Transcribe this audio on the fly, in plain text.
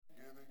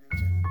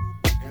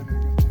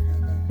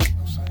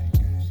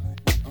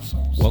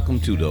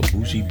Welcome to the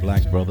Bougie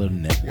Black Brother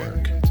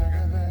Network.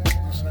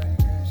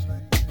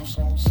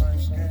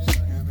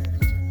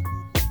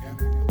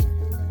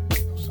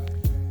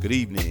 Good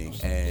evening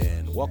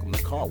and welcome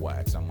to Car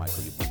Wax. I'm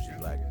Michael, your Bougie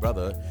Black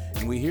Brother,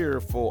 and we're here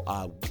for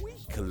our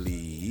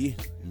weekly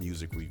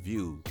music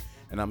review.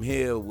 And I'm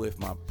here with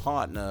my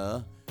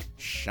partner,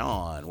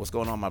 Sean. What's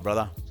going on, my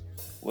brother?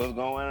 What's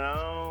going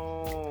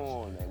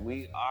on?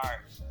 We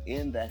are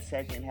in the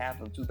second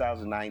half of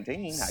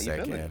 2019. How you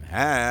feeling? Second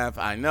half.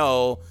 I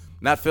know.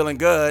 Not feeling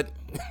good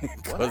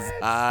because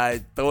What?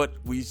 I thought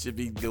we should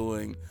be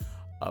doing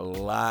a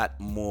lot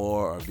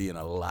more or being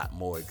a lot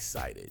more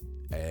excited.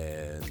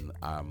 And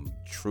I'm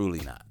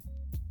truly not.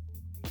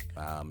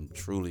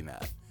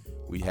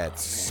 We had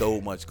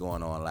so much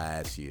going on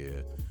last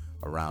year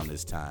around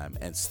this time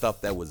and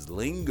stuff that was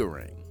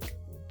lingering.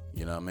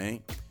 You know what I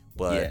mean?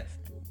 But Yes.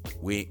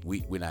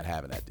 we're not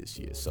having that this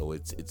year. So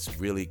it's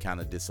really kind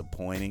of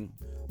disappointing.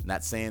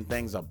 Not saying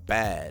things are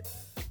bad,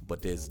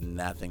 but there's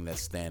nothing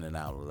that's standing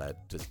out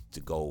to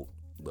go,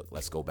 look,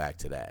 let's go back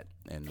to that.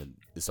 And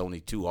it's only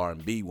two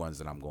R&B ones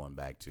that I'm going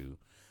back to,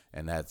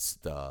 and that's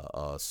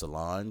the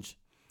Solange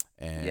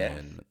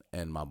and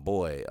my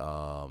boy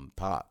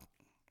Pac.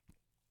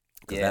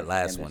 Because that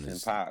last one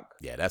is Pac.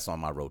 Yeah, that's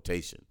on my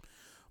rotation.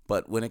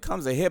 But when it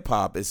comes to hip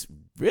hop, it's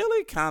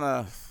really kind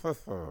of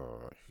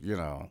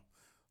a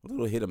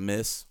little hit or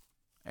miss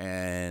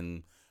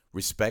and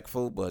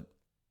respectful, but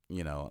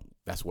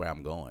that's where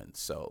I'm going.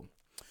 So,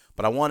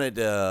 but I wanted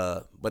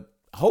but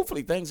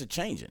hopefully things are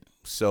changing.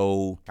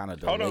 So kind of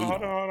delayed.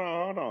 Hold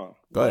on.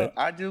 Go ahead.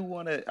 I do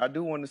want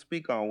to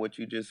speak on what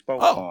you just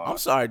spoke Oh, on. I'm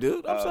sorry,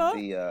 dude. I'm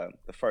sorry.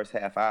 The first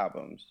half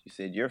albums. You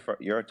said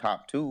your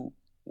top two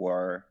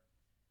were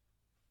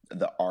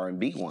the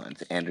R&B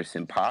ones: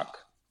 Anderson .Paak,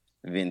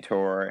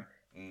 Ventura,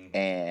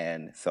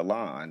 and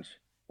Solange.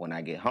 When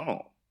I Get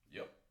Home.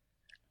 Yep.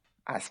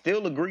 I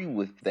still agree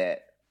with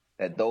that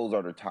those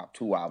are the top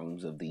two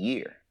albums of the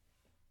year.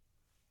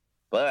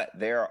 But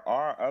there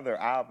are other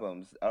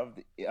albums of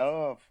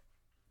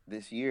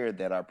this year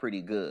that are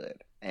pretty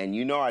good.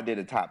 And I did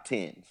a top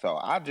 10. So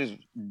I'll just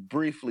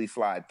briefly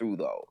slide through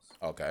those.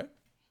 Okay.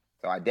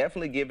 So I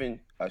definitely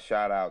giving a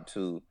shout out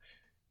to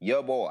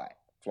your boy,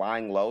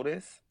 Flying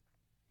Lotus.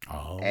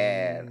 Oh.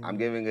 And I'm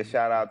giving a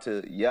shout out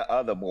to your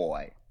other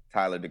boy,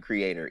 Tyler, the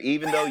Creator.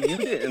 Even though you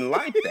didn't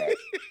like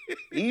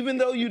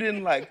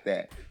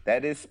that,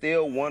 that is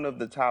still one of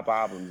the top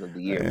albums of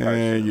the year.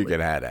 And you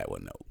can have that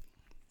one, though.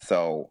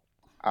 So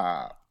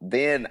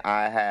then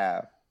I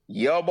have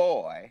your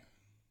boy,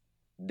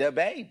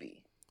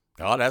 DaBaby.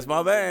 Oh, that's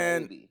my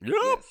man. Yep.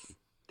 Yes.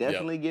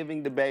 Definitely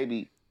giving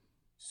DaBaby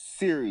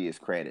serious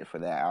credit for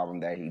that album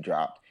that he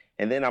dropped.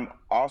 And then I'm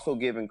also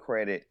giving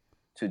credit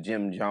to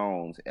Jim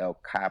Jones, El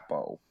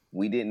Capo.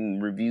 We didn't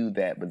review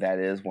that, but that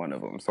is one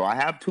of them. So I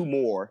have two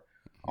more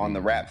on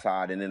the rap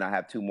side, and then I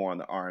have two more on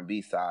the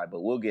R&B side,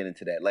 but we'll get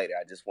into that later.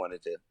 I just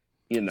wanted to,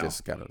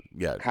 just kind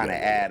of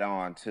add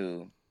on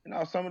to,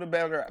 some of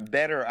the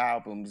better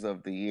albums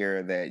of the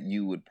year that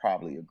you would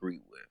probably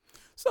agree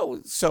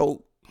with.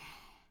 So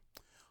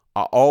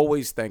I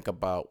always think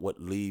about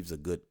what leaves a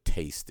good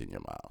taste in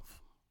your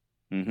mouth.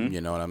 Mm-hmm. You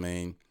know what I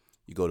mean?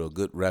 You go to a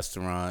good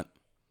restaurant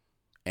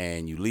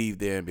and you leave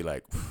there and be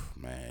like,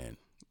 man,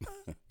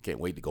 can't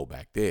wait to go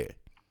back there.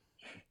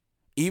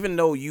 Even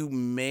though you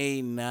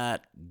may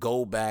not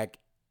go back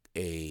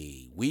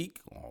a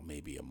week or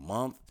maybe a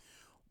month,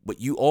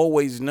 but you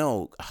always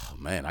know, oh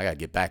man, I got to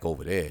get back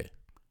over there.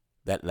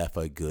 That left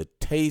a good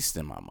taste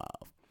in my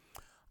mouth.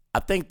 I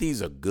think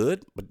these are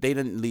good, but they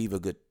didn't leave a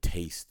good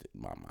taste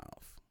in my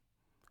mouth.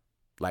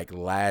 Like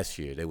last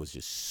year, there was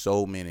just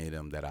so many of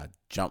them that I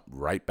jumped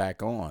right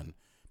back on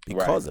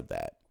because of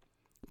that.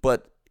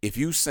 But if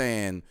you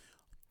saying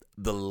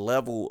the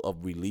level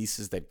of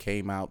releases that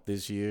came out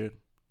this year,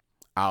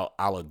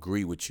 I'll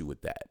agree with you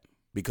with that,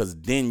 because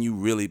then you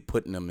really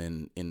putting them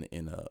in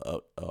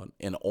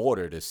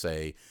order to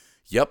say,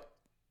 yep,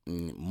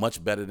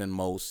 much better than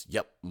most.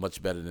 Yep,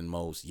 much better than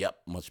most. Yep,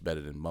 much better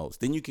than most.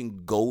 Then you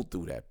can go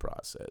through that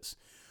process.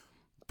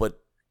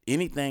 But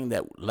anything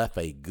that left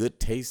a good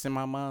taste in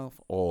my mouth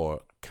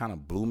or kind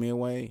of blew me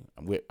away,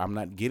 I'm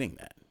not getting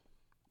that.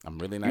 I'm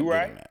really not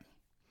getting that.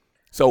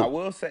 So I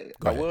will say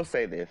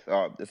this.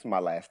 This is my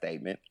last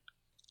statement.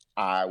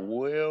 I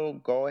will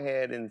go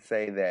ahead and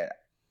say that,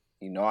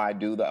 I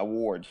do the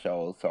award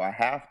shows, so I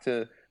have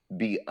to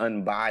be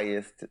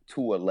unbiased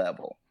to a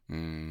level.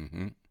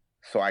 Mm-hmm.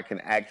 So I can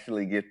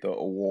actually get the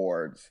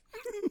awards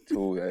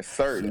to a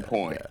certain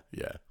point.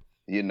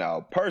 Yeah.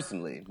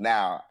 Personally.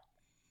 Now,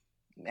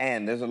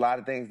 man, there's a lot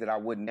of things that I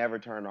would never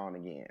turn on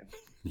again.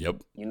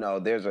 Yep.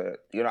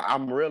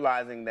 I'm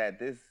realizing that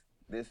this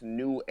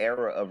new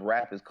era of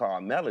rap is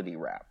called melody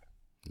rap.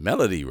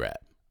 Melody rap.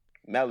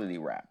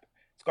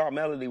 It's called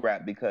melody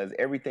rap because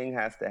everything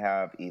has to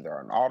have either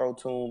an auto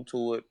tune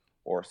to it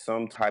or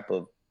some type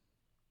of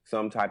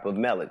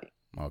melody.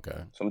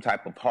 Okay. Some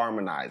type of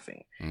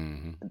harmonizing.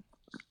 Mm-hmm.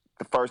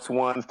 The first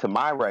ones to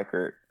my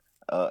record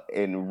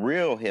in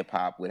real hip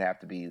hop would have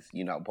to be,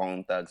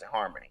 Bone Thugs and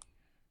Harmony.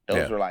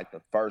 Those Yeah. were like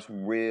the first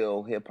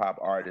real hip hop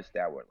artists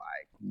that were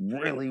like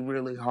really,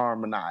 really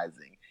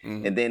harmonizing.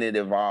 Mm-hmm. And then it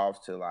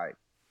evolved to like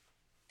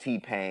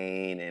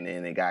T-Pain, and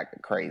then it got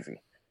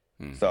crazy.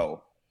 Mm-hmm.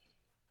 So,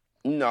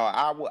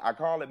 I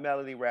call it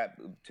melody rap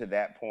to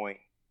that point.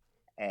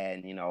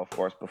 And, of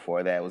course,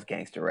 before that was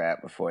gangster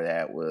rap. Before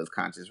that was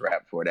conscious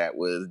rap. Before that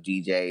was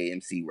DJ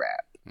MC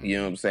rap. Mm-hmm. You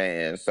know what I'm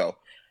saying? So,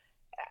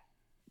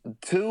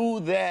 to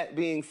that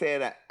being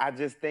said, I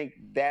just think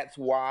that's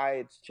why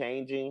it's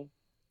changing.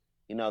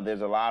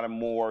 There's a lot of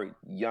more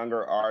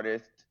younger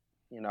artists,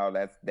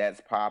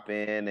 that's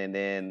popping, and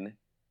then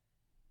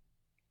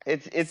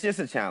it's just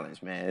a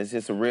challenge, man. It's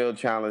just a real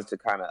challenge to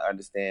kind of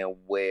understand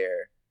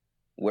where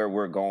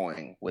we're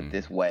going with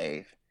this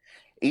wave.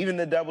 Even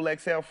the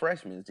XXL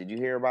freshmen, did you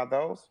hear about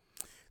those?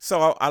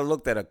 So I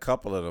looked at a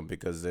couple of them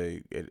because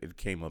it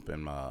came up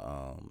in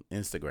my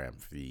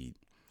Instagram feed,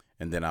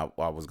 and then I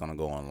was gonna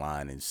go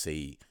online and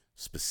see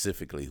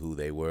specifically who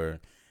they were,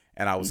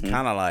 and I was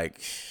kind of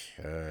like,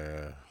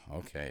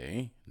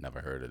 okay,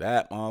 never heard of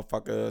that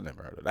motherfucker,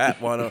 never heard of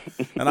that one,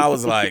 and I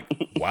was like,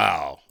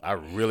 wow, I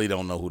really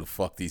don't know who the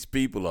fuck these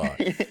people are,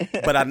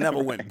 but I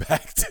never went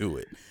back to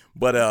it,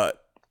 but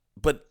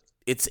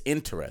it's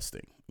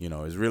interesting,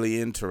 it's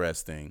really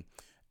interesting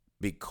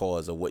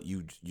because of what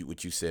you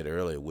said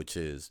earlier, which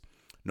is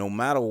no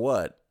matter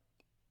what,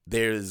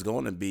 there is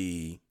going to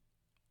be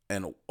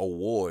an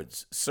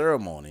awards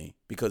ceremony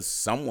because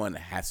someone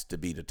has to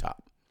be the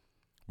top,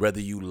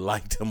 whether you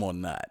like them or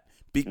not,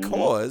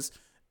 because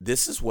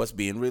this is what's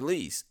being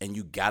released, and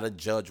you got to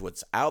judge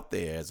what's out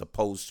there as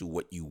opposed to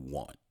what you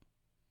want.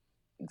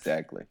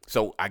 Exactly.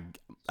 So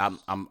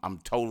I'm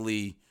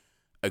totally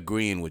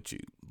agreeing with you,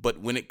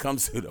 but when it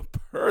comes to the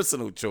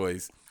personal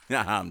choice,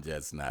 I'm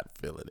just not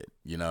feeling it.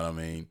 You know what I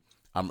mean?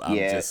 I'm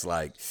just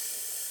like,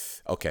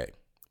 okay,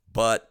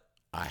 but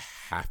I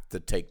have to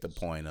take the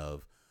point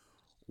of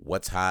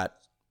what's hot,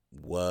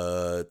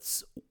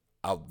 what's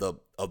of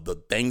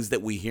the things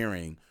that we're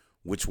hearing,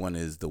 which one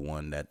is the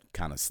one that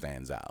kind of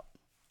stands out,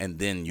 and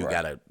then you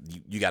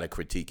gotta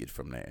critique it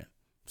from there.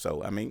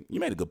 So I mean, you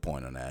made a good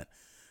point on that.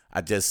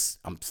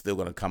 I'm still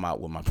gonna come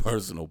out with my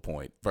personal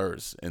point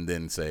first, and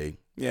then say,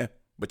 yeah,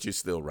 but you're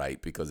still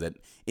right, because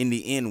in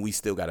the end, we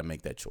still got to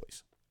make that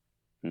choice.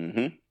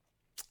 Mm-hmm.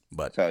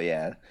 But so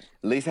yeah, at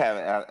least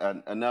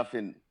have enough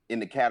in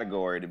the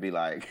category to be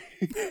like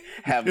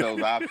have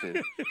those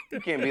options. You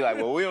can't be like,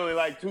 well, we only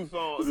like two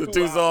songs.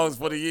 Two songs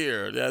for the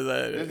year. That's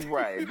it. This is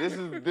right. This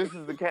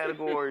is the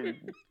category.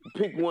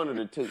 Pick one of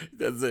the two.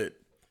 That's it.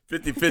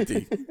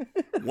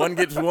 50-50. One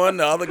gets one,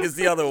 the other gets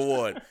the other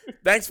award.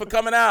 Thanks for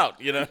coming out.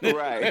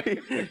 Right.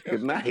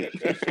 Good night.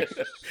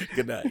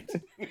 Good night.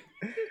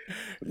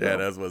 Yeah,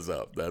 that's what's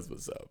up.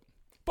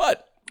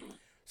 But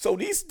so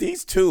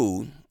these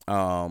two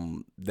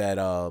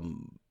that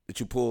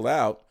you pulled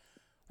out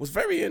was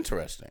very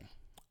interesting.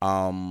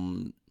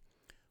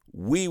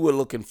 We were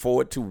looking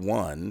forward to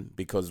one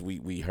because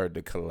we heard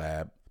the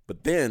collab,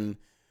 but then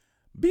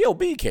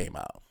B.O.B. came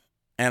out,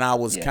 and I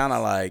was kind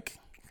of like,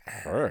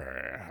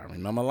 I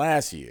remember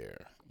last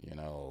year,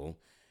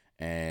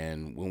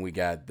 and when we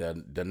got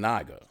the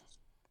Naga,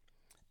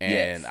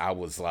 and I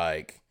was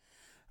like,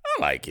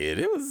 I like it.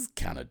 It was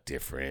kind of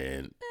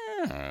different,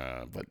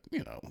 but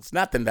it's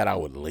nothing that I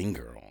would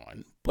linger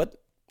on. But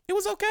it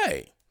was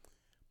okay.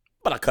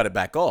 But I cut it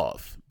back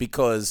off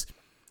because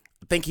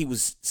I think he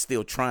was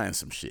still trying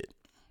some shit,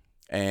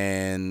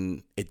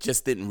 and it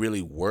just didn't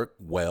really work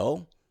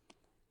well.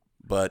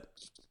 But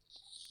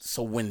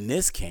so when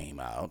this came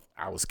out,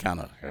 I was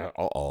kind of,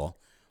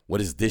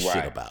 what is this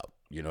shit about?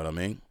 You know what I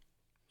mean?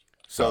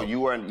 So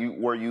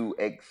were you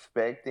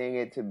expecting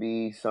it to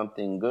be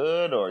something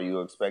good, or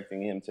you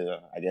expecting him to,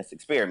 I guess,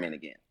 experiment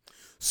again?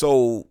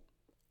 So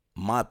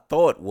my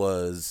thought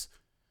was,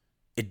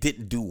 it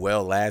didn't do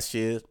well last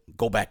year.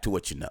 Go back to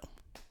what you know.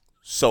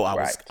 So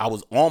I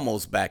was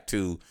almost back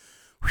to,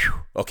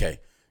 okay,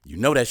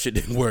 that shit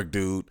didn't work,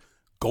 dude.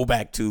 Go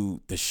back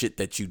to the shit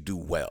that you do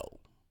well.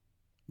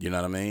 You know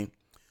what I mean?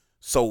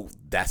 So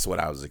that's what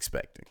I was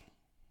expecting.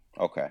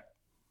 Okay.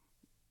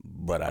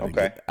 But I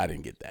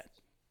didn't get that.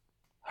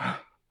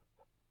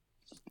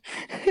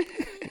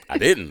 I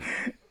didn't.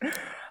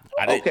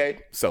 Okay.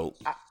 So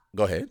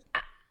go ahead.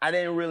 I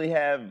didn't really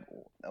have.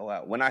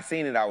 When I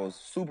seen it, I was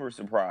super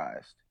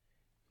surprised,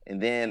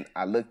 and then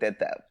I looked at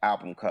the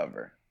album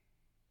cover.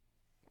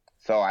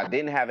 So I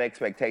didn't have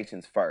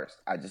expectations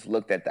first. I just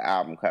looked at the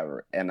album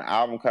cover, and the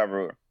album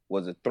cover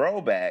was a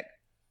throwback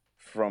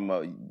from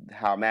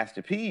how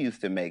Master P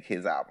used to make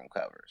his album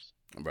covers.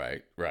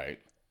 Right.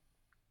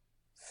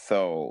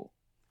 So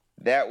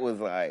that was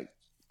like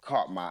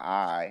caught my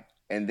eye.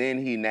 And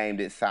then he named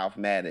it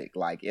Southmatic,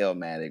 like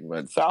Illmatic,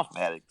 but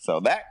Southmatic.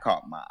 So that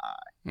caught my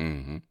eye.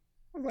 Mm-hmm.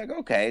 I was like,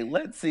 okay,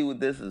 let's see what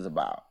this is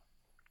about.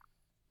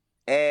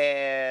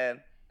 And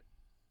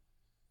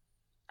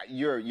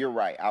you're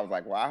right. I was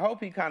like, well, I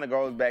hope he kind of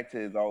goes back to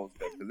his old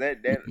stuff, because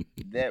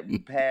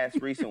that past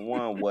recent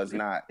one was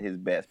not his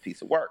best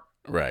piece of work.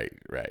 Right.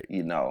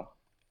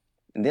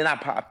 And then I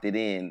popped it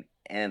in,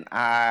 and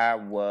I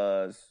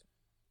was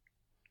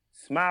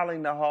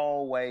smiling the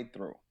whole way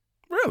through.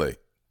 Really?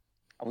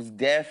 I was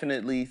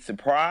definitely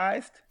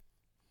surprised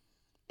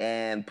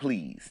and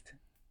pleased.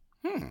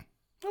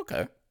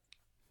 Okay.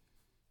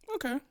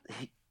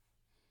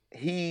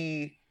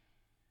 He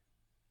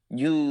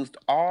used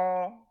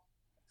all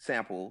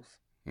samples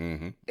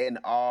and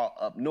all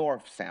up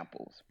north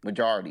samples,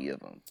 majority of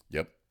them.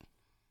 Yep.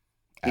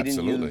 He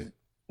Absolutely. didn't use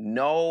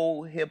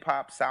no hip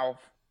hop South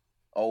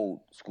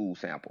old school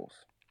samples.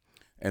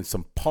 And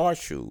some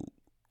partial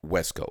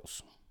West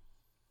Coast.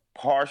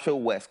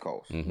 Partial West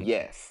Coast,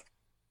 yes.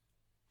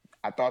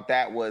 I thought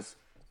that was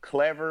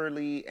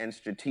cleverly and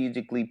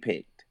strategically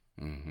picked.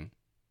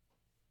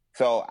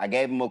 So I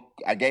gave him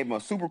a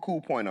super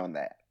cool point on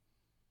that.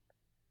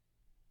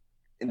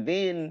 And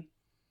then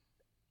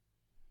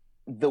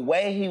the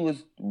way he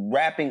was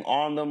rapping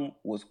on them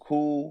was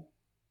cool,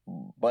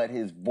 but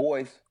his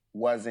voice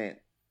wasn't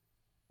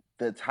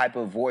the type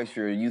of voice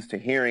you're used to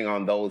hearing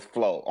on those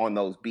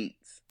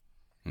beats.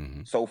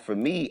 So for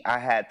me, I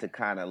had to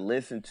kind of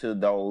listen to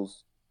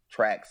those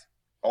tracks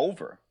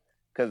over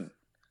because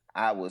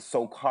I was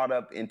so caught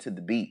up into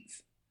the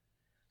beats.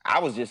 I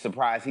was just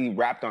surprised he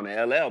rapped on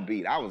the LL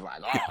beat. I was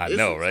like, oh, this is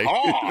right?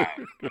 hard.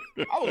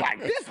 I was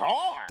like, this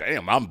hard.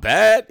 Damn, I'm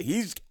bad.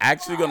 He's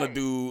actually going to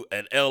do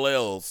an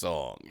LL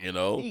song, you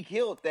know? He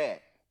killed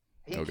that.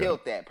 He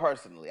killed that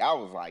personally. I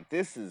was like,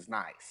 this is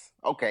nice.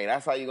 Okay,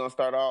 that's how you're going to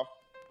start off?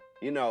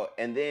 You know,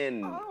 and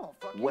then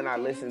when I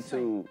listened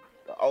to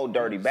the Old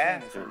Dirty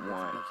Bastard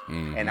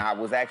one, and I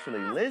was actually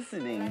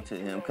listening to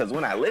him, because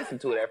when I listened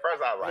to it at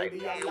first, I was like,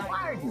 man,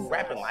 why are you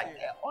rapping like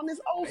that on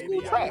this old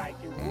school track?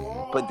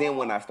 But then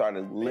when I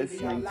started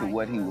listening to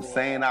what he was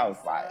saying, I was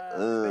like,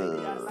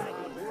 ugh.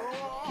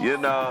 You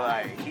know,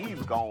 like,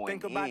 he's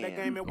going in,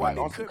 like,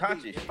 on some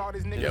conscious shit.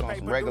 Just on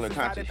some regular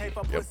conscious shit.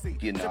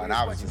 You know, and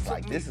I was just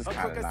like, this is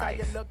kind of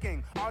nice.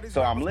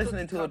 So I'm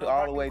listening to it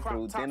all the way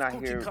through. Then I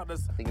hear, I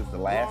think it's the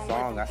last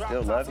song, I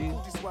Still Love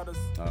You.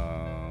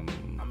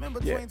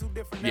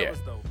 Yeah,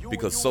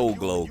 because Soul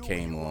Glow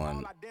came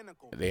on.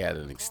 They had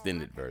an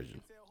extended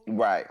version.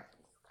 Right.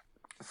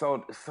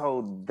 So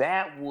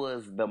that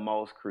was the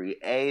most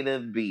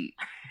creative beat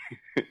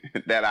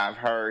that I've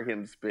heard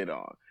him spit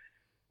on.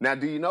 Now,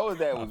 do you know what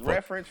that was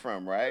referenced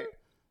from, right?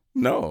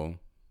 No.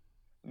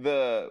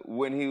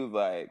 When he was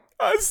like,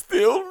 I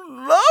still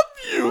love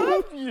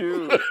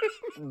you.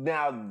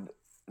 Now,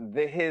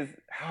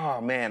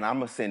 oh man, I'm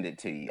gonna send it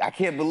to you. I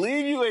can't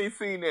believe you ain't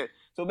seen it.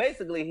 So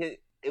basically,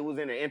 it was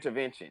in an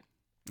intervention.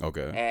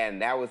 Okay.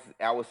 And that was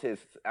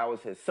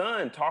his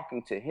son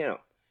talking to him.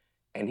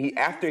 And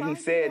after he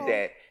said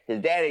that,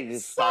 his daddy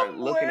just started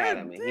looking at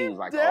him, and he was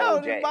like, "Oh,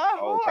 Jay,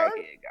 old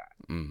crackhead guy."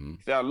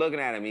 He started looking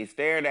at him. He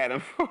stared at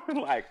him for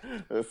like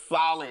a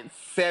solid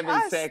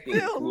 7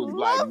 seconds with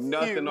like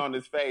nothing on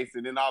his face,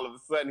 and then all of a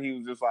sudden he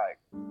was just like.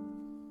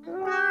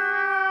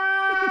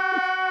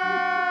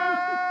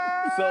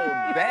 So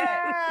that,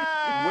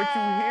 what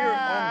you hear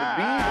on the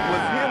beat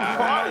was him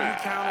crying.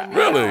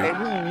 Really? And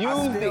he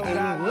used it and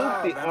he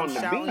looped it on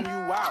the beat.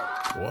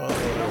 Whoa.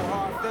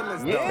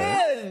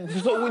 Yeah.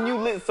 So when you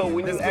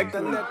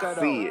actually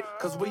see it,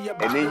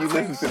 and then you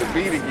listen to the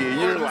beat again,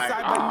 you're like,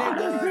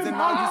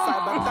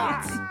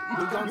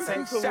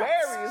 it's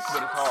hilarious,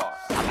 but it's hard.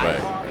 Right.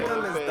 You know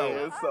what I'm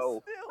saying?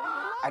 So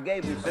I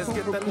gave him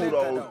super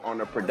kudos on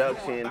the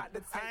production.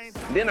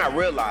 Then I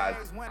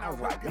realized, I was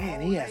like,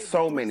 man, he has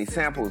so many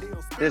samples.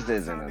 This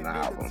isn't an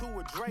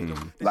album.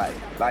 Like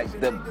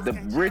the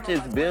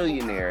richest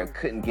billionaire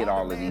couldn't get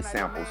all of these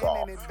samples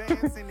off.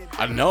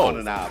 I know. On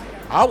an album.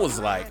 I was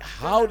like,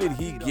 how did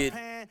he get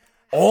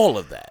all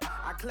of that?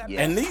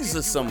 Yeah. And these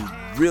are some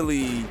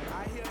really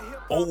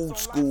old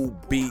school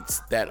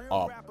beats that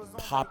are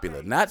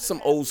popular. Not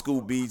some old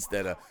school beats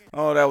that are,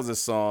 oh, that was a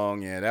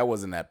song. Yeah, that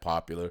wasn't that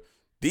popular.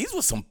 These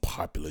were some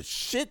popular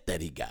shit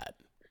that he got.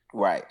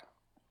 Right.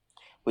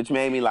 Which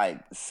made me like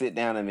sit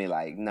down and be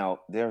like,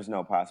 no, there's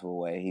no possible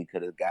way he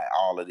could have got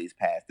all of these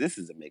past. This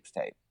is a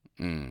mixtape.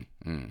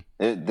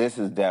 This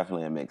is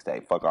definitely a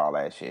mixtape. Fuck all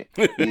that shit.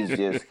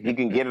 He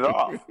can get it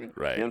off.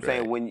 Right. You know what I'm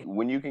saying?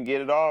 When you can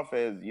get it off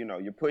as, you know,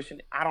 you're pushing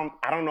it. I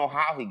don't know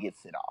how he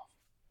gets it off.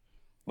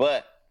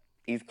 But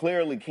he's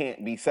clearly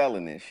can't be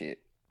selling this shit.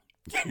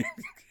 You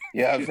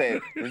know what I'm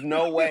saying? There's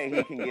no way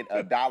he can get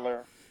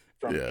 $1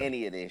 from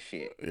any of this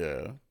shit.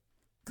 Yeah.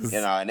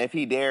 You know, and if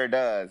he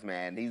does,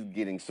 man, he's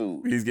getting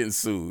sued. He's getting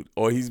sued.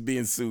 Or he's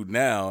being sued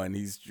now, and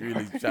he's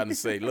really trying to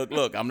say,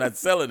 look, I'm not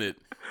selling it.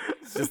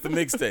 It's just a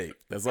mixtape.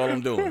 That's all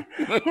I'm doing.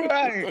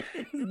 Right.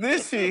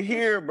 This shit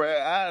here,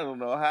 bro, I don't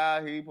know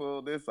how he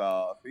pulled this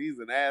off. He's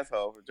an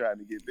asshole for trying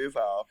to get this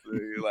off.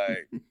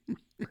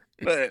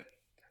 But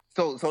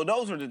so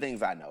those are the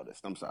things I noticed.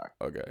 I'm sorry.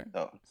 Okay.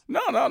 So.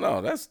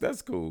 No.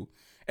 That's cool.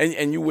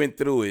 And you went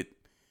through it,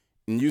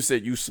 and you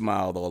said you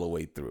smiled all the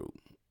way through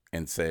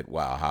and said,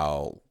 wow,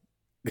 how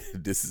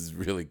this is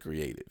really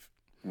creative.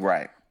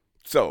 Right.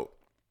 So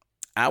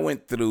I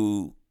went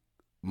through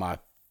my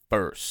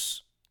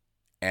first,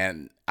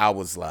 and I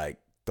was like,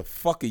 the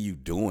fuck are you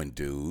doing,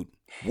 dude?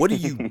 What are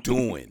you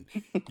doing?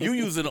 You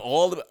using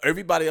all of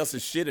everybody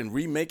else's shit and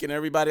remaking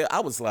everybody. I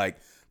was like,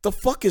 the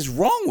fuck is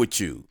wrong with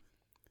you?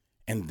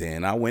 And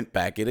then I went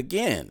back it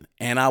again.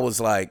 And I was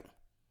like,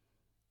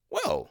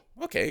 well,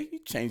 okay, you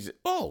changed it.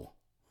 Oh,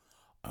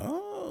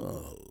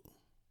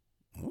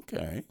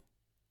 okay.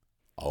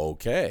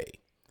 Okay.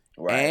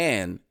 Right.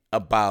 And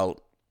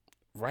about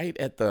right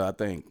at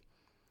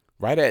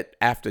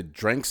after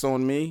Drinks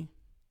on Me,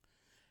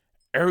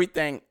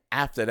 everything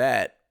after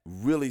that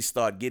really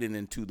start getting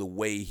into the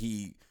way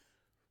he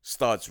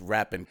starts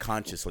rapping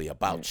consciously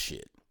about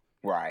shit.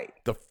 Right.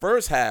 The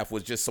first half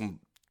was just some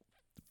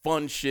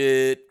fun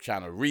shit,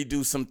 trying to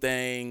redo some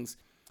things,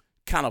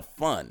 kind of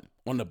fun.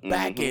 On the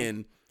back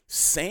end,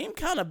 same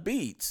kind of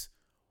beats,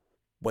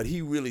 but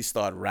he really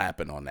started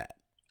rapping on that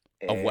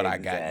of what I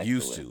got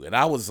used to. And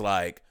I was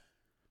like,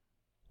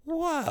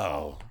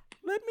 wow,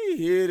 let me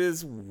hear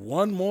this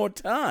one more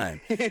time.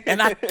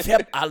 And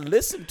I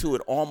listened to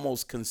it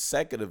almost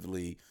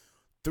consecutively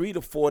 3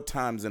 to 4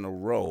 times in a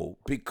row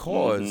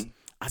because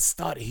I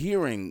started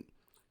hearing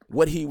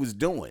what he was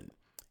doing.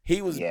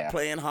 He was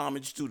playing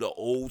homage to the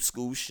old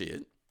school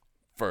shit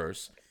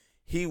first.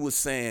 He was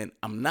saying,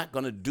 I'm not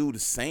going to do the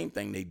same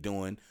thing they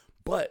doing,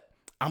 but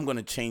I'm going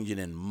to change it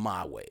in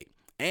my way.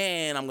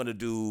 And I'm going to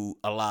do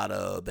a lot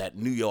of that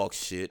New York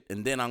shit.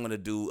 And then I'm going to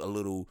do a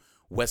little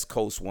West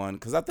Coast one.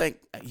 Because I think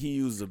he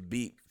used a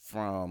beat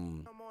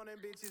from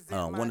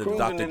one of the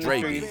Dr.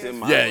 Dre beats.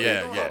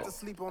 Yeah.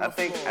 I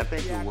think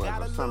it was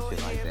or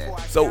something like that.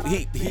 So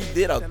he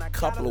did a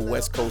couple of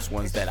West Coast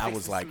ones that I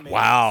was like,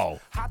 wow,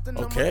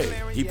 okay.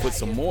 He put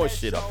some more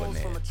shit up in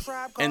there.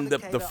 And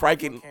the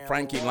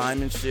Frankie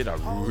Lyman shit, I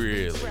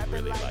really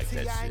like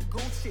that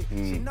shit.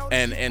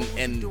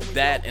 And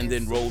that, and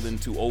then rolled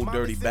into Old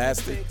Dirty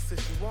Bastard.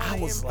 I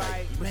was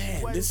like,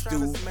 man, this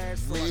dude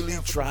really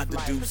tried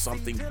to do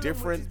something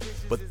different,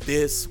 but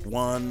this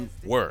one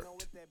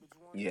worked.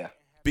 Yeah.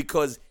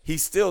 Because he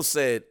still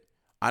said,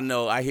 I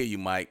know, I hear you,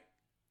 Mike.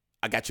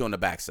 I got you on the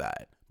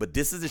backside. But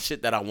this is the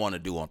shit that I want to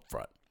do on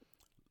front.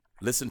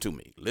 Listen to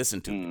me.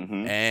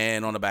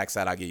 And on the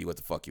backside, I'll give you what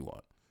the fuck you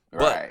want.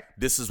 But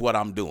this is what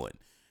I'm doing.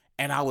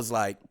 And I was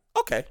like,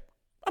 okay,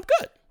 I'm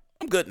good.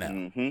 I'm good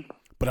now.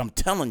 But I'm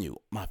telling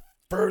you, my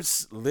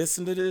first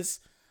listen to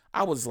this,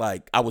 I was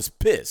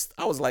pissed.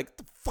 I was like, what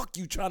the fuck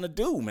you trying to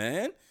do,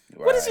 man?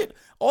 What is it?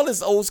 All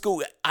this old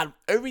school,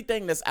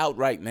 everything that's out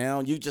right now,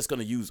 you're just going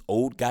to use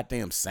old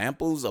goddamn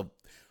samples of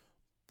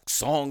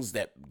songs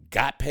that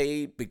got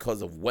paid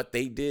because of what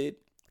they did?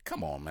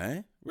 Come on,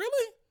 man.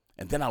 Really?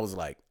 And then I was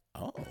like,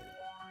 oh.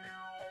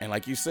 And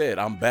like you said,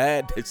 I'm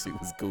bad. That shit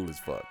was cool as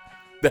fuck.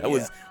 That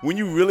was, when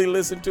you really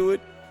listen to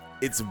it,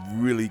 it's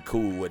really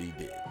cool what he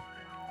did.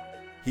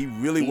 He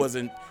really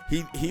wasn't,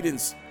 he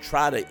didn't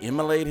try to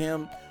emulate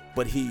him,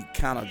 but he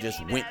kind of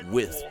just went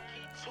with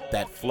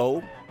that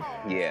flow.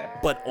 Yeah.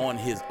 But on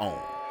his own.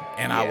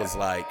 And I was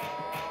like,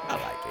 I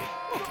like it.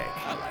 Okay,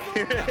 I like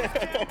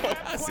it.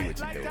 I see what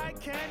you're doing.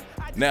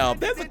 Now,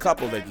 there's a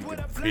couple that you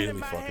can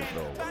really fucking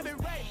throw away.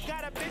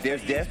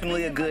 There's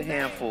definitely a good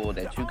handful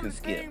that you can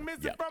skip.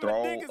 Yeah.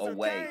 Throw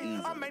away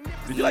easily.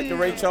 Did you like the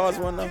Ray Charles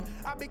one, though?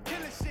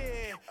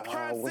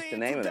 What's the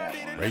name of that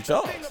one? Ray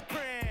Charles.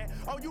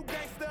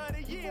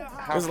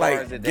 How it's far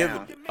like, is it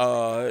down?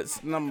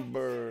 It's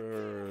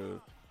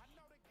number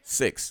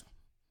 6.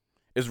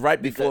 It's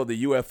right before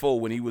the UFO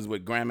when he was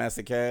with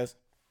Grandmaster Caz.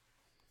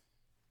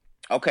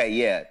 Okay,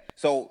 yeah.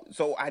 So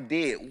I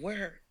did.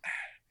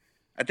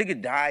 I think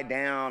it died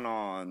down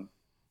on,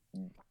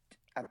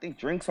 I think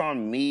Drinks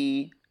on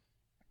Me.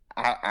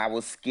 I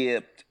was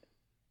skipped.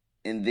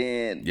 And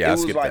then it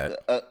was like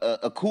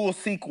a cool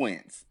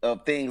sequence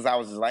of things. I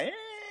was just like,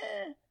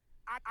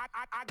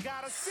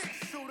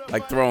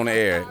 like Throwing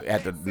Air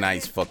had the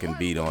nice fucking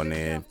beat on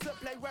there.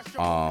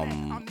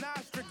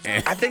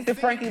 I think the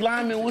Frankie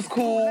Lyman was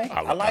cool.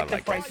 I like the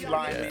Frankie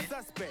Lyman.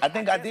 Yeah. I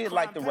think I did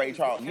like the Ray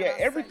Charles. Yeah,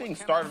 everything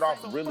started off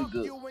really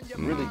good.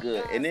 Really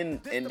good. And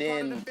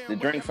then the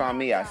Drinks on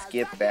Me, I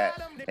skipped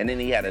that. And then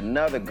he had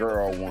another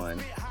girl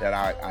one that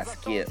I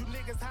skipped.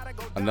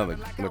 Another,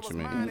 what you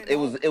mean? It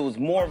was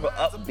more of an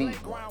upbeat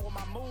one.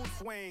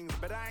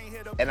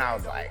 And I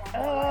was like,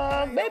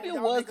 maybe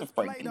it was the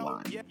Frankie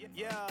Lyman.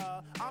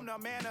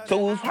 So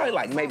it was probably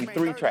like maybe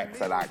 3 tracks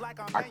that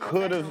I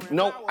could have.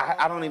 Nope,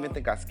 I don't even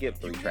think I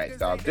skipped 3 tracks,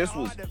 dog. This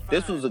was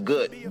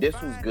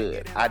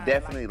good. I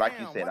definitely, like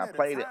you said, I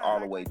played it all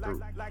the way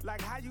through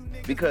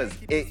because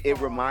it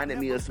reminded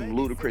me of some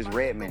Ludacris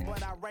Redman.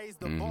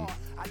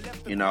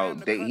 You know,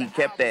 he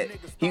kept that.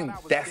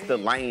 That's the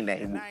lane that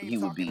he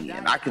would be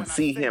in. I could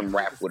see him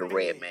rap with a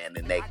Redman,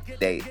 and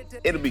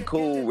it'll be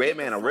cool.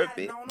 Redman will rip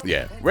it.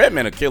 Yeah,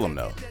 Redman will kill him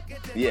though.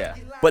 Yeah,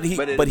 but he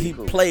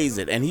cool. Plays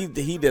it, and he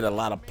did a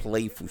lot of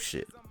playful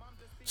shit.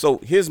 So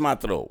here's my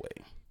throwaway: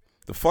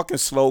 the fucking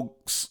slow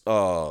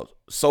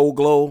Soul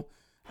Glow.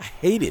 I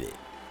hated it.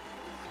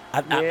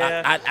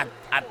 I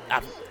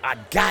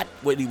got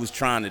what he was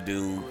trying to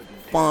do,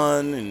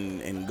 fun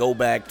and go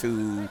back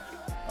to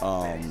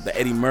the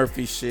Eddie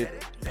Murphy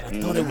shit. But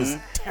I thought it was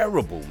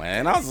terrible,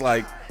 man. I was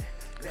like,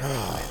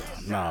 oh,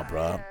 nah,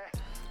 bro.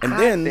 And I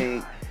then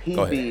think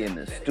he'd be in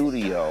the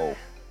studio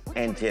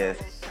and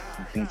just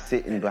be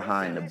sitting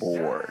behind the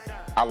board.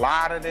 A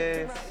lot of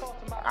this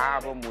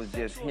album was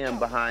just him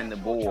behind the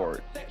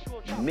board,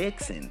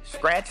 mixing,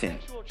 scratching.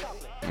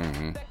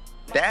 Mm-hmm.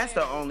 That's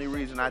the only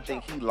reason I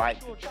think he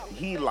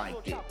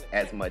liked it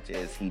as much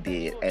as he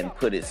did and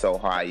put it so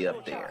high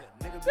up there.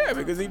 Yeah,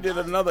 because he did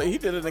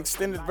an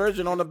extended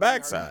version on the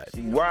backside.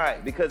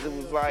 Right, because it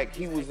was like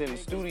he was in the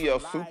studio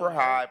super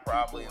high,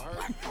 probably.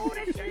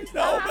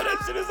 No, but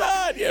that shit is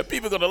hot. Yeah,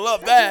 people gonna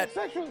love that.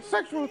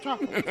 Sexual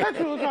talk. You know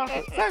what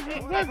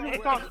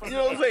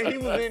I'm saying? He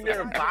was in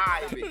there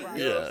vibing.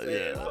 You know what I'm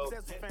saying?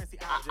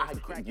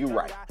 So, you're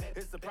right.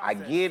 I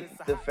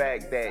get the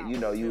fact that,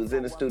 you was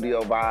in the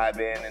studio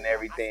vibing and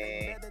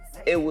everything.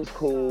 It was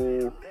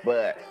cool,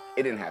 but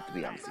it didn't have to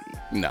be on CD.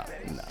 No.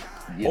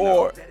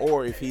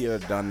 Or if he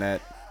had done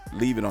that,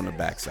 leave it on the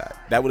backside.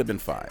 That would have been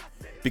fine,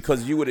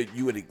 because you would have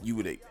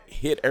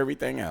hit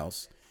everything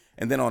else,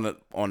 and then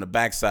on the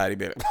backside he'd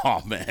be like,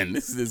 oh man,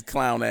 this is this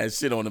clown ass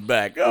shit on the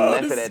back.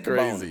 Oh, this is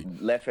crazy.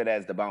 Left it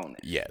as the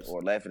bonus. Yes.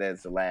 Or left it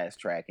as the last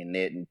track and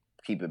didn't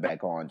keep it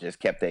back on. Just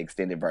kept the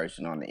extended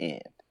version on the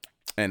end.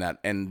 And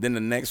then the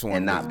next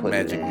one was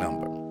Magic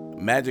Number.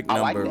 Magic Number.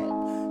 I like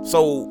that.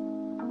 So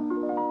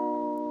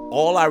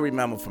all I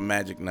remember from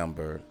Magic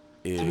Number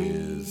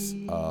is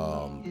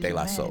De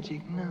La Soul,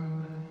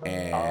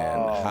 and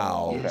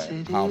how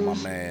my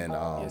man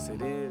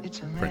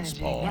Prince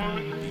Paul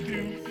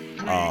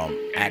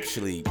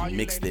actually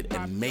mixed it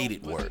and made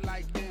it work.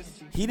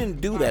 He didn't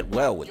do that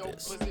well with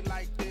this.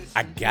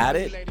 I got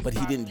it, but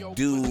he didn't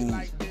do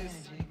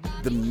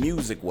the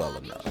music well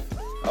enough.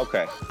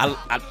 Okay.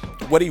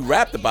 What he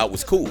rapped about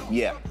was cool.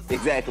 Yeah,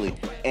 exactly.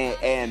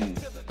 And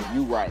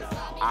you're right.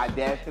 I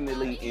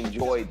definitely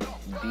enjoyed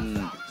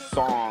the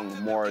song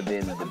more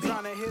than the beat.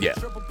 Yeah.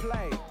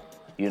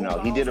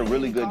 He did a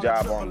really good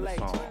job on the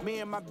song.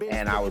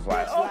 And I was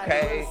like,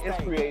 okay,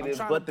 it's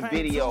creative, but the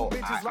video,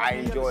 I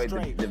enjoyed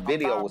the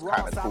video was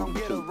kind of cool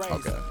too.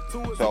 Okay.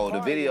 So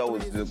the video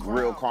was just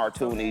real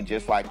cartoony,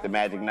 just like the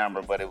Magic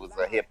Number, but it was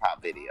a hip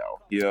hop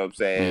video. You know what I'm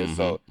saying? Mm-hmm,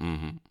 So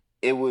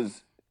it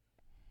was,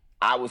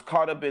 I was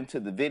caught up into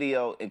the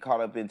video and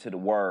caught up into the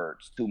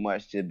words too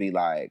much to be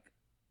like,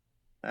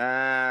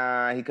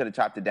 he could have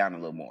chopped it down a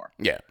little more.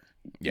 Yeah.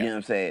 You know what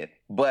I'm saying?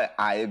 But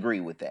I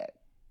agree with that.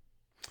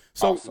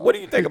 So also, what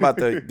do you think about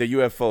the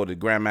UFO, the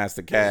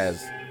Grandmaster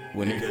Caz,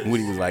 when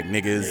he was like,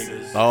 niggas,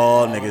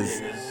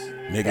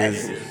 that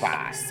shit was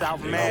fire.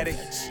 Southmatic.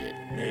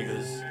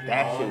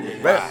 That shit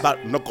was Rap fire. about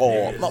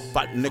nigga, not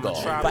fat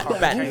nigga,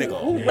 fat nigga.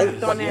 Who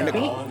rapped on that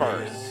beat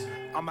first?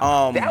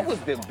 That was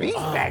the beat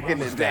back in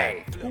the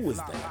day. Who was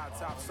that?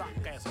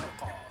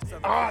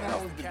 Oh,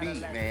 that was the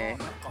beat, man.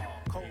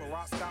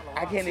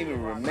 I can't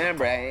even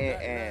remember.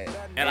 And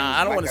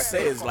I don't want to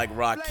say it's like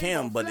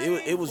Rakim, but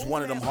it was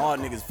one of them hard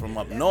niggas from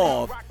up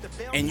north.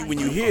 And when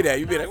you hear that,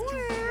 you be like,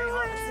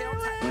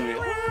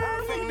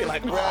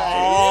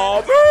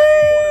 oh,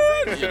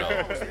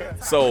 man.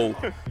 So,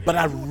 but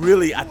I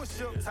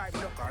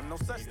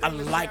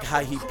like how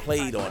he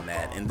played on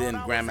that. And then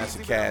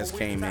Grandmaster Caz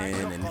came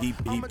in and he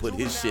put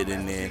his shit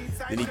in there.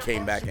 Then he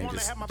came back and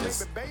just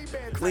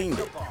cleaned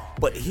it.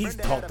 But he's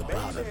talked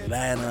about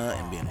Atlanta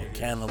and being on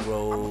Cannon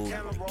Road,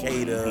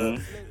 Decatur,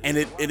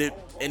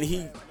 and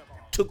he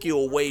took you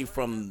away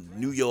from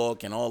New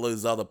York and all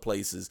those other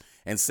places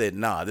and said,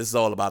 nah, this is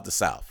all about the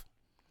South.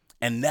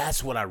 And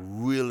that's what I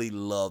really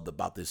loved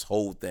about this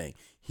whole thing.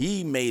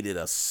 He made it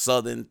a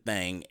Southern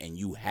thing, and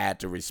you had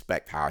to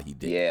respect how he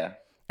did it. Yeah.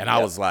 And I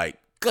was like,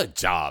 good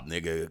job,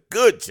 nigga.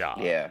 Good job.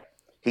 Yeah.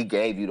 He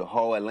gave you the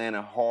whole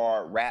Atlanta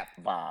hard rap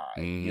vibe.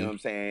 You know what I'm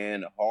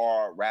saying? A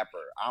hard rapper.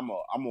 I'm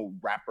a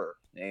rapper.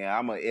 And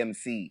I'm a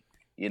MC.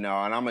 And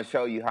I'm gonna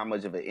show you how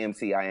much of an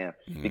MC I am.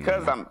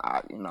 Because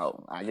I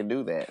can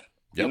do that.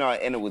 Yep.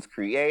 And it was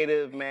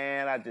creative,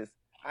 man.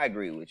 I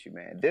agree with you,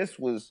 man. This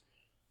was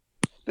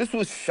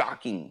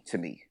shocking to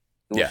me.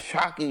 It was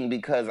shocking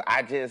because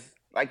I just,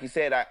 like you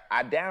said,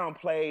 I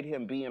downplayed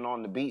him being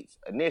on the beats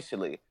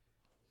initially,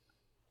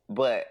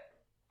 but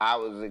I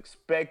was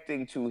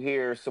expecting to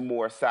hear some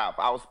more South.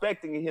 I was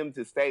expecting him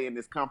to stay in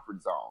his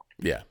comfort zone.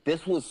 Yeah.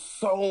 This was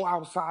so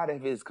outside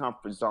of his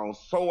comfort zone,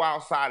 so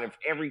outside of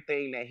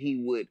everything that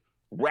he would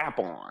rap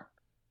on.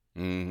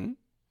 Mm-hmm.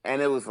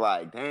 And it was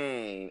like,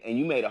 dang, and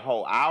you made a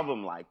whole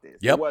album like this.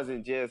 Yep. It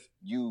wasn't just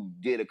you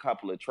did a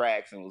couple of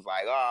tracks and was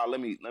like, oh, let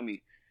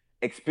me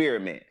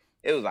experiment.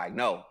 It was like,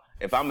 no,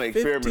 if I'm going to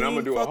experiment, I'm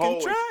going to do a whole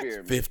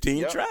experiment.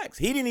 15 tracks.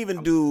 He didn't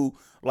even do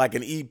like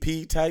an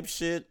EP type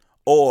shit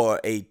or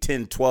a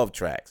 10, 12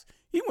 tracks.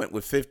 He went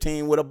with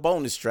 15 with a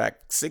bonus track,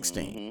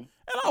 16. And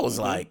I was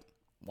like,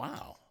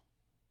 wow.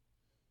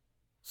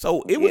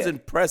 So it was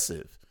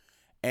impressive.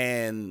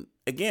 And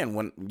again,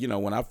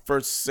 when I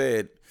first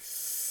said,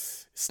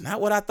 it's not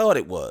what I thought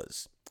it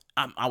was,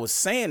 I was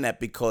saying that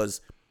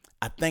because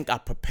I think I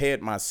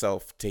prepared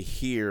myself to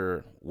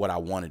hear what I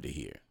wanted to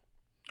hear.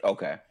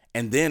 Okay.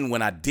 And then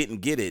when I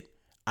didn't get it,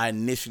 I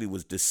initially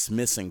was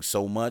dismissing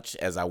so much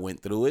as I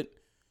went through it.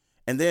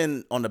 And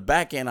then on the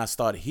back end, I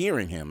started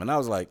hearing him, and I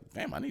was like,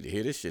 damn, I need to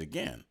hear this shit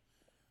again.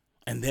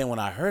 And then when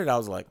I heard it, I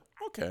was like,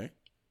 okay,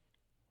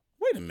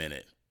 wait a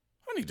minute.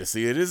 I need to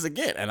see this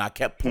again. And I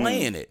kept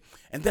playing it.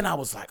 And then I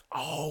was like,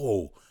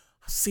 oh,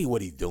 I see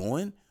what he's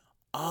doing.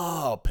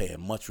 Oh, paying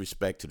much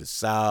respect to the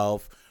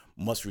South,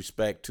 much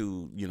respect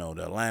to,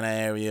 the Atlanta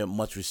area,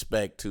 much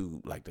respect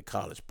to like the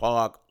College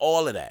Park,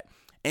 all of that.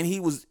 And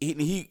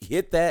he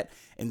hit that.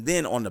 And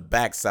then on the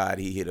backside,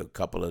 he hit a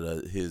couple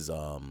of his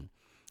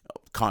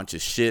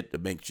conscious shit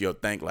that makes you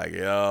think like,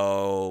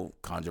 yo,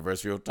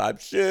 controversial type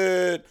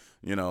shit.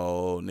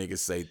 Niggas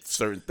say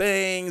certain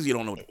things. You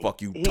don't know what the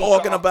fuck you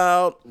talking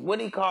about. What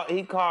he called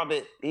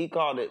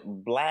it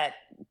black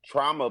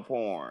trauma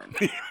porn.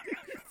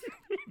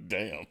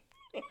 Damn.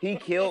 He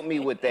killed me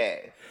with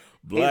that.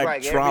 Black He's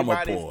like, trauma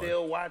everybody's porn.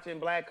 still watching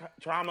black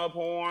trauma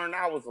porn.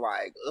 I was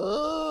like,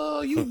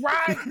 oh, you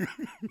right.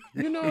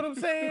 You know what I'm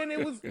saying?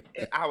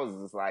 I was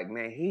just like,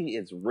 man, he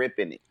is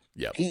ripping it.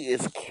 Yep. He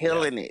is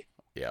killing it.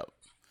 Yep.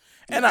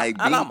 And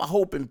I'm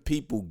hoping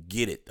people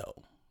get it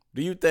though.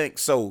 Do you think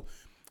so?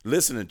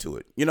 Listening to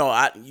it,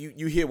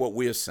 you hear what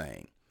we're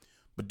saying,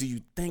 but do you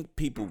think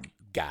people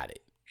got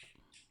it?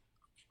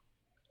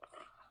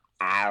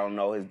 I don't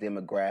know his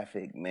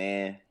demographic,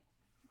 man.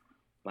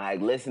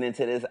 Like listening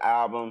to this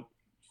album,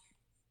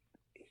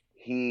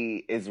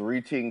 he is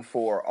reaching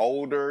for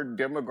older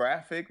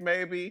demographic,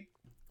 maybe.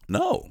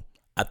 No,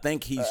 I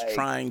think he's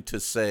trying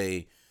to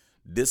say,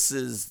 this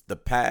is the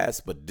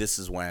past, but this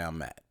is where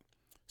I'm at.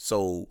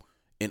 So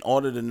in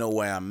order to know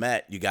where I'm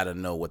at, you got to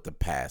know what the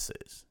past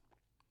is.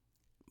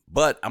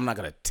 But I'm not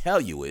going to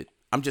tell you it.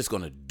 I'm just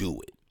going to do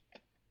it.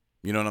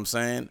 You know what I'm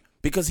saying?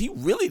 Because he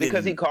really didn't.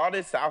 Because he called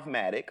it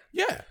Southmatic.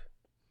 Yeah.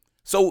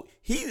 So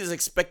he is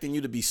expecting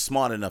you to be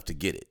smart enough to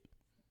get it.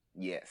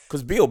 Yes.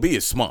 Because B.O.B.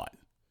 is smart.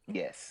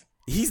 Yes.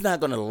 He's not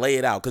going to lay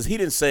it out. Because he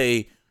didn't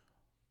say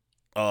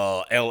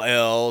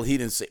LL. He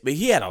didn't say. But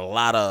he had a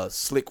lot of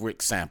Slick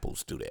Rick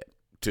samples through that,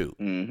 too.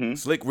 Mm-hmm.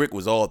 Slick Rick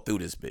was all through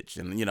this bitch.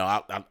 And,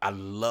 I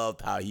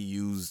loved how he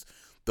used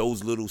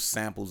those little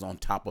samples on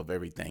top of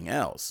everything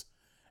else.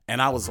 And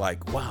I was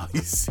like, wow,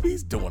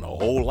 he's doing a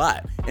whole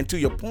lot. And to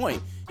your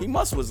point, he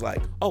was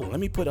like, oh,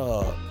 let me put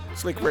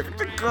Slick Rick,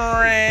 the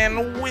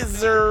Grand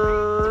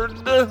Wizard.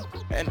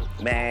 And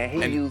man,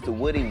 he used the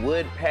Woody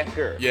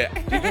Woodpecker. Yeah.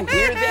 Did you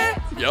hear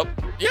that? Yep.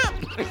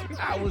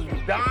 I was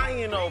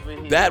dying over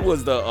here. That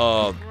was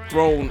the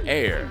Throne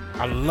Air.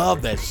 I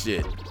love that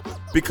shit.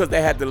 Because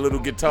they had the little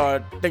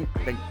guitar, ding,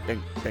 ding,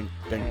 ding, ding,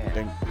 ding,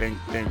 ding, ding,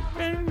 ding,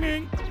 ding,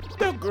 ding.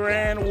 The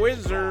Grand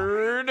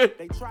Wizard.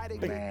 Ding,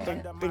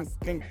 ding, ding,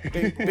 ding,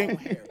 ding,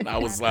 ding. And I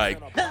was like,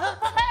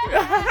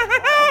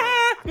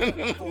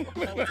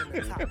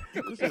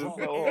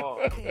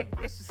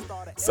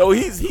 so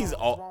he's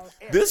all.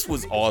 This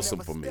was awesome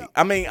for me.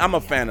 I mean, I'm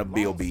a fan of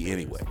B.O.B.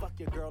 anyway.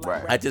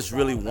 Right. I just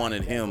really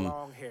wanted him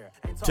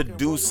to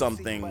do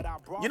something.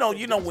 You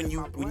know when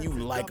you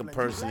like a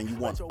person and you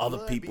want other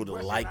people to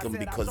like them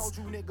because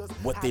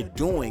what they're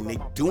doing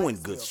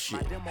good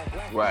shit.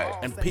 Right.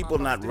 And people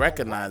not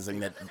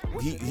recognizing that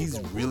he's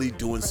really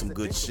doing some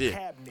good shit.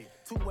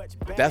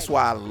 That's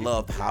why I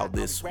love how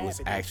this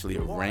was actually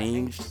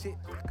arranged.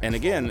 And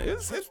again,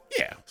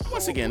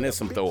 once again, there's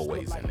some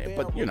throwaways in there,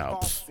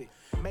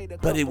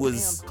 but it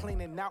was,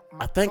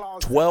 I think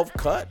 12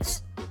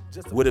 cuts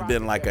would have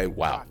been like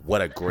wow,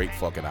 what a great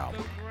fucking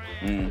album.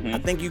 Mm-hmm. I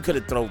think you could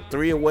have thrown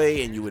 3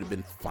 away and you would have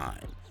been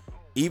fine.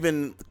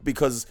 Even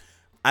because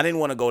I didn't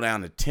want to go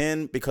down to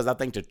 10 because I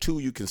think the 2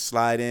 you can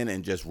slide in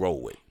and just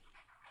roll with.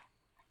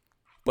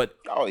 But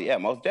oh yeah,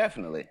 most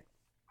definitely.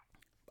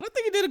 I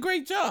think he did a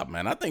great job,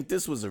 man. I think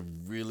this was a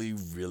really,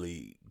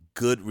 really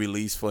good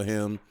release for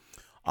him,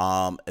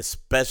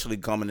 especially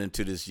coming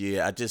into this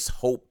year. I just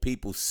hope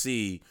people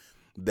see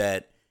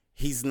that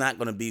he's not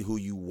going to be who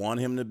you want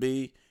him to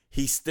be.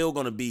 He's still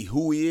going to be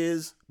who he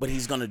is, but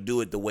he's going to do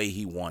it the way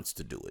he wants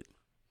to do it.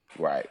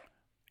 Right.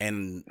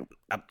 And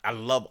I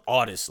love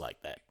artists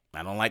like that.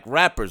 I don't like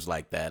rappers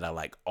like that. I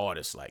like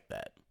artists like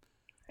that.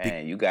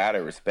 And you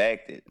gotta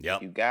respect it.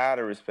 Yep. You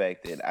gotta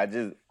respect it.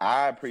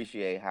 I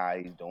appreciate how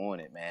he's doing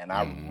it, man.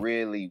 I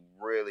really,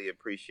 really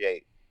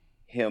appreciate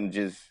him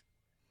just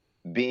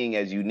being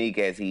as unique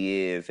as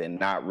he is and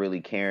not really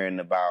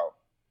caring about,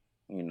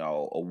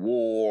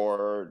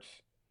 awards,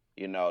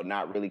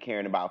 not really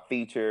caring about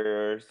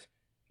features.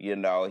 He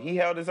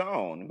held his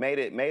own, made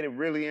it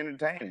really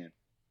entertaining.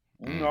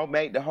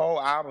 Made the whole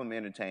album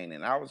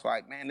entertaining. I was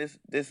like, man,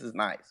 this is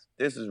nice.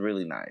 This is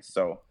really nice.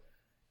 So,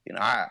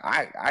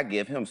 I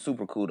give him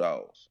super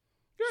kudos.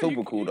 Yeah,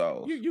 super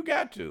kudos. You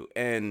got to.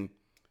 And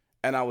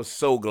I was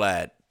so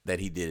glad that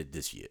he did it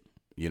this year.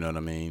 You know what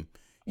I mean?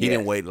 He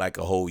didn't wait like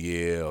a whole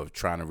year of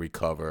trying to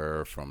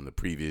recover from the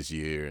previous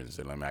year and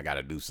said, I got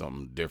to do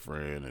something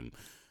different. And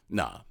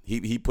nah,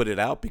 he put it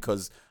out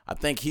because I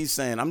think he's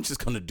saying, I'm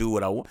just going to do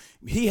what I want.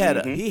 He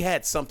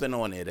had something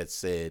on there that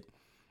said,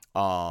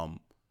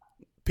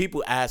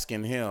 people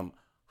asking him,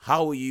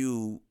 how are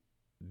you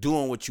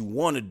doing what you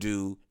want to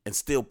do and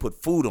still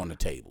put food on the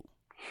table?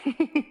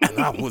 And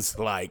I was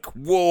like,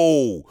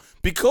 whoa,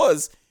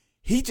 because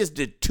he just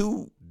did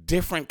two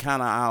different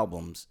kind of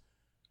albums,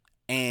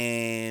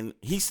 and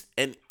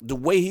the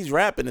way he's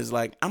rapping is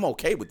like, I'm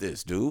okay with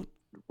this, dude.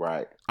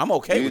 Right. I'm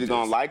okay You're with either this.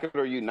 gonna like it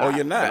or you're not. Or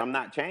you're not. But I'm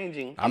not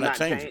changing. I'm not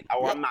changing.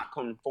 Or Yep. I'm not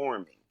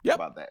conforming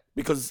about that.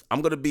 Because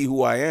I'm gonna be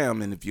who I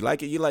am, and if you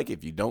like it, you like it.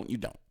 If you don't, you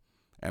don't.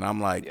 And I'm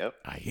like, Yep.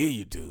 I hear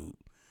you, dude.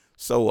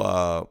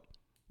 So,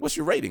 what's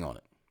your rating on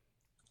it?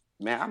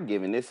 Man, I'm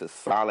giving this a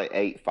solid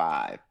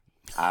 8.5.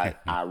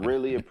 I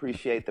really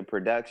appreciate the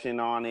production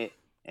on it,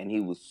 and he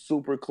was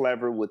super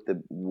clever with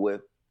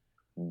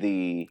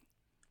the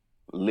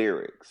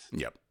lyrics.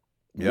 Yep.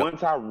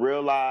 Once I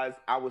realized,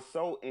 I was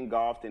so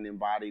engulfed and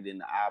embodied in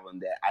the album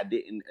that I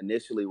didn't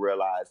initially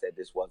realize that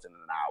this wasn't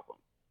an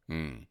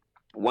album.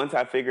 Once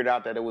I figured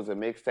out that it was a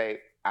mixtape,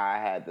 I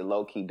had to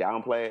low-key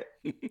downplay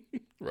it.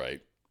 Right.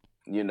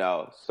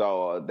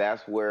 So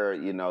that's where,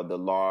 the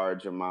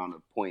large amount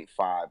of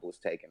 0.5 was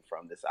taken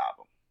from this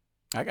album.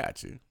 I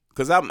got you.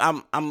 Because I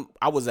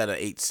was at an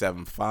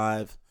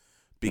 8.75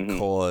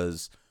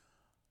 because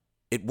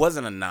it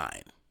wasn't a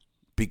 9,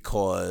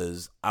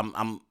 because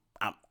I'm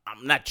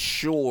not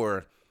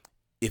sure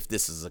if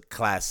this is a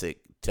classic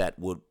that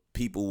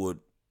people would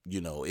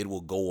it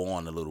will go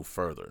on a little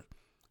further.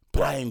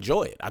 But I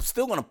enjoy it. I'm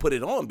still gonna put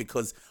it on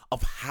because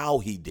of how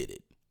he did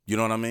it. You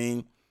know what I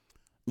mean?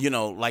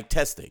 Like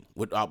Testing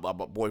with our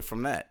boy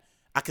from that.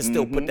 I can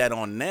still put that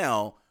on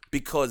now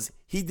because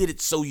he did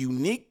it so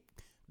unique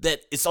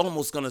that it's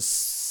almost gonna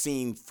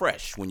seem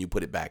fresh when you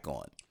put it back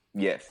on.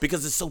 Yes.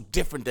 Because it's so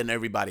different than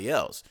everybody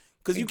else.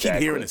 Because you keep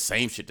hearing the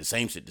same shit.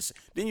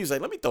 Then you say,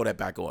 let me throw that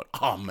back on.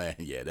 Oh, man,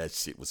 yeah, that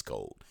shit was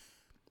cold.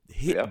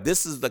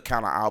 This is the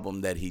kind of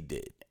album that he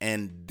did.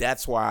 And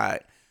that's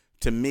why,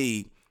 to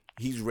me,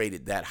 he's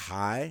rated that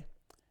high.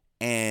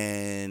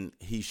 And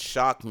he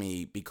shocked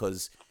me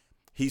because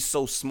he's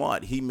so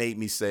smart. He made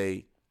me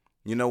say,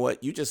 you know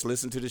what? You just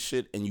listened to the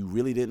shit and you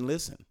really didn't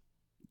listen.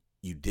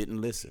 You didn't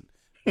listen.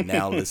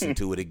 Now listen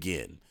to it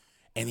again.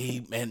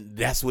 And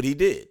that's what he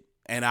did.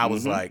 And I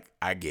was like,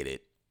 I get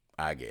it.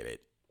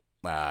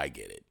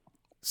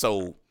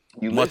 So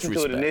you much listened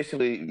respect. To it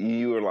initially,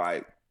 you were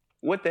like,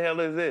 what the hell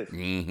is this?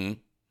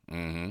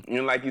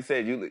 And like you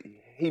said,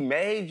 he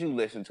made you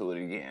listen to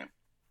it again.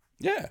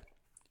 Yeah.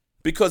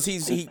 Because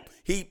he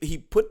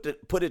put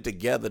it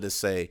together to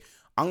say,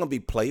 I'm going to be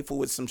playful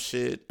with some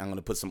shit. I'm going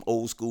to put some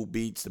old school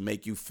beats to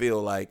make you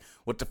feel like,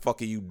 what the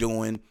fuck are you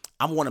doing?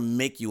 I want to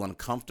make you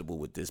uncomfortable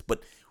with this.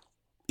 But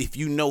if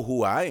you know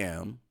who I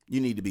am,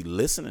 you need to be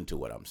listening to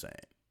what I'm saying.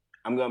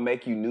 I'm going to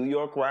make you New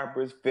York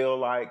rappers feel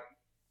like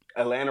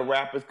Atlanta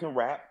rappers can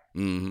rap.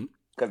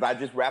 Because I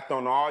just rapped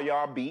on all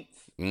y'all beats.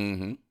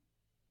 Like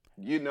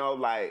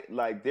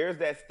there's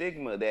that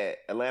stigma that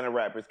Atlanta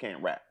rappers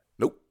can't rap.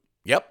 Nope.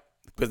 Yep.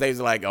 Because they's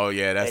like, oh,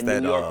 yeah, that's and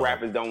that. New York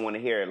rappers don't want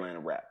to hear Atlanta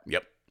rap.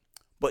 Yep.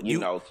 But you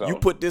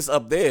put this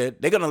up there,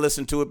 they're going to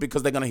listen to it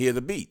because they're going to hear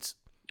the beats.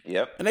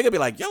 Yep. And they're going to be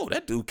like, yo,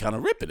 that dude kind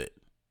of ripping it.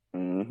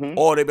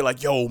 Or they be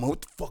like, yo, man,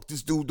 what the fuck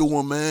this dude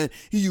doing, man?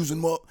 He using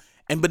more.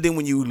 But then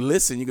when you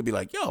listen, you could be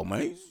like, yo,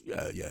 man,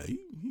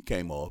 he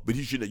came off, but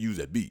he should have used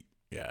that beat.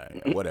 Yeah,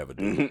 whatever,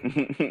 dude.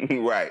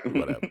 Right.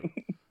 Whatever.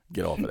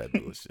 Get off of that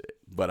bullshit.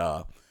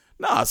 But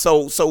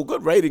so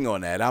good rating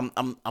on that.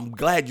 I'm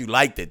glad you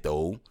liked it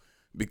though,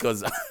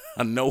 because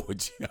I know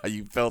how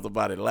you felt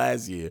about it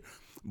last year.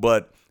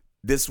 But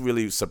this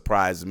really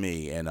surprised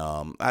me, and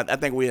I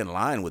think we're in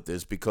line with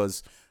this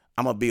because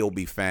I'm a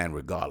B.O.B. fan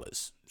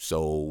regardless.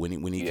 So when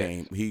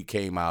he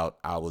came out,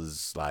 I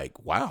was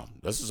like, wow,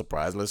 that's a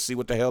surprise. Let's see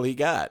what the hell he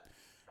got.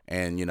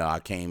 And, I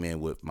came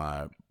in with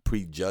my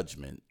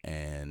prejudgment,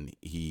 and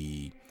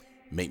he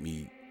made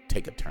me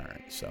take a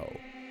turn. So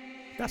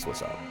that's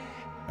what's up.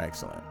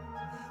 Excellent.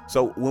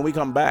 So when we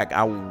come back,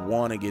 I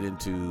want to get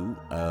into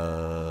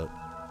I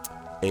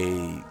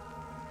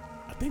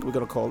think we're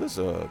going to call this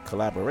a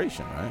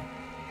collaboration, right?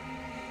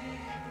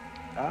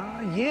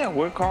 Yeah,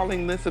 we're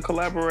calling this a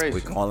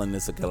collaboration.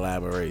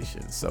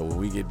 So when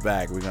we get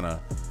back, we're going to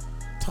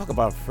talk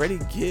about Freddie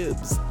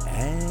Gibbs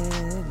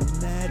and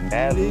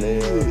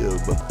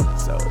Madlib.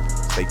 So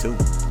stay tuned.